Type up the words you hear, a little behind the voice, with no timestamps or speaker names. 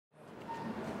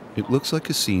It looks like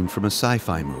a scene from a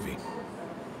sci-fi movie,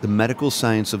 the medical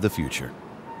science of the future.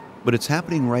 But it's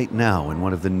happening right now in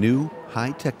one of the new,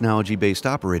 high-technology-based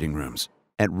operating rooms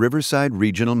at Riverside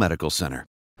Regional Medical Center.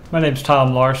 My name's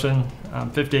Tom Larken.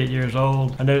 I'm 58 years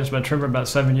old. I noticed my tremor about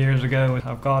 7 years ago.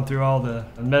 I've gone through all the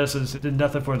medicines. It did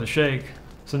nothing for the shake.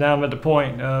 So now I'm at the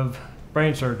point of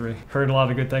brain surgery. Heard a lot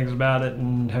of good things about it,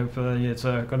 and hopefully it's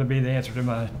going to be the answer to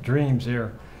my dreams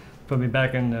here. Put me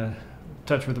back in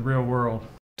touch with the real world.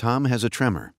 Tom has a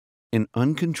tremor, an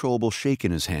uncontrollable shake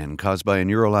in his hand caused by a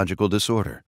neurological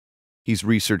disorder. He's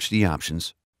researched the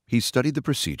options, he's studied the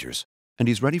procedures, and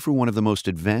he's ready for one of the most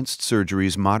advanced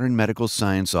surgeries modern medical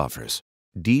science offers,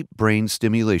 Deep Brain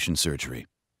Stimulation Surgery,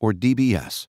 or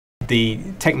DBS. The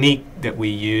technique that we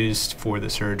used for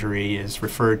the surgery is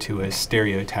referred to as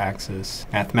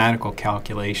stereotaxis, mathematical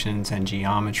calculations and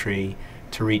geometry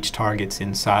to reach targets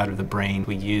inside of the brain.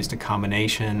 We used a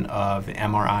combination of the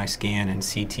MRI scan and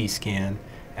CT scan,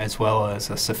 as well as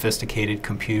a sophisticated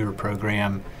computer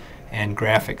program and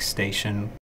graphics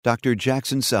station. Dr.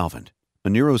 Jackson Salvant, a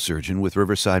neurosurgeon with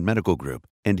Riverside Medical Group,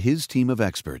 and his team of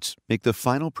experts make the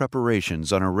final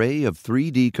preparations on an array of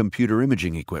 3D computer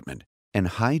imaging equipment and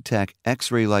high-tech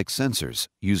X-ray-like sensors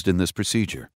used in this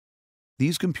procedure.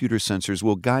 These computer sensors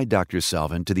will guide Dr.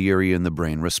 Salvant to the area in the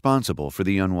brain responsible for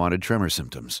the unwanted tremor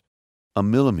symptoms. A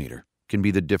millimeter can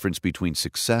be the difference between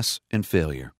success and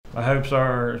failure. My hopes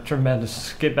are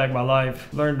tremendous. Get back my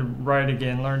life, learn to write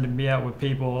again, learn to be out with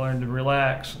people, learn to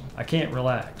relax. I can't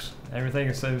relax. Everything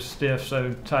is so stiff,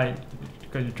 so tight,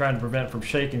 because you're trying to prevent it from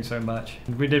shaking so much.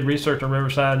 We did research on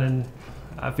Riverside, and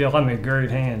I feel I'm in great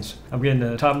hands. I'm getting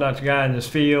a top-notch guy in this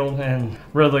field, and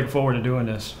really looking forward to doing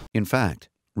this. In fact,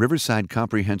 Riverside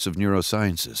Comprehensive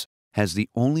Neurosciences has the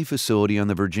only facility on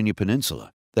the Virginia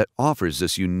Peninsula that offers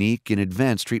this unique and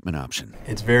advanced treatment option.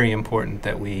 It's very important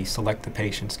that we select the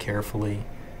patients carefully.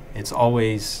 It's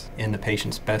always in the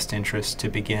patient's best interest to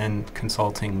begin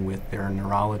consulting with their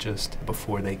neurologist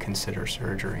before they consider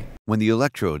surgery. When the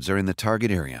electrodes are in the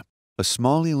target area, a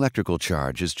small electrical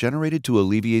charge is generated to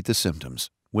alleviate the symptoms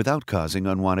without causing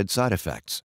unwanted side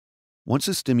effects. Once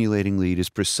a stimulating lead is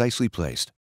precisely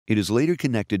placed, it is later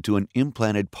connected to an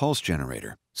implanted pulse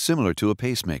generator, similar to a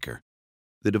pacemaker.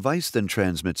 The device then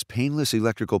transmits painless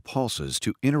electrical pulses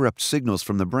to interrupt signals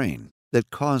from the brain that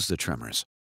cause the tremors.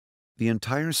 The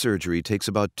entire surgery takes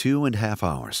about 2.5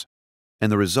 hours,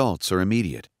 and the results are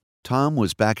immediate. Tom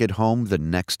was back at home the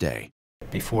next day.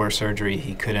 Before surgery,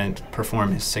 he couldn't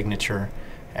perform his signature.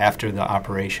 After the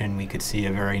operation, we could see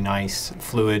a very nice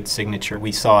fluid signature.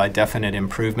 We saw a definite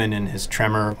improvement in his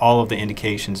tremor. All of the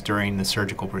indications during the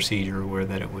surgical procedure were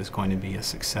that it was going to be a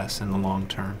success in the long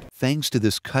term. Thanks to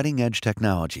this cutting-edge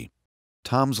technology,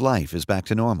 Tom's life is back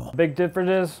to normal. Big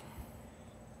difference is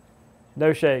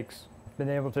no shakes. Been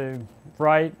able to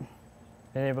write,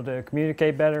 been able to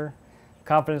communicate better,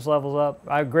 confidence levels up.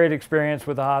 I had a great experience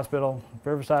with the hospital.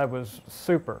 Riverside was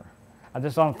super. I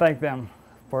just want to thank them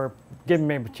for giving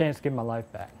me a chance to get my life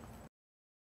back.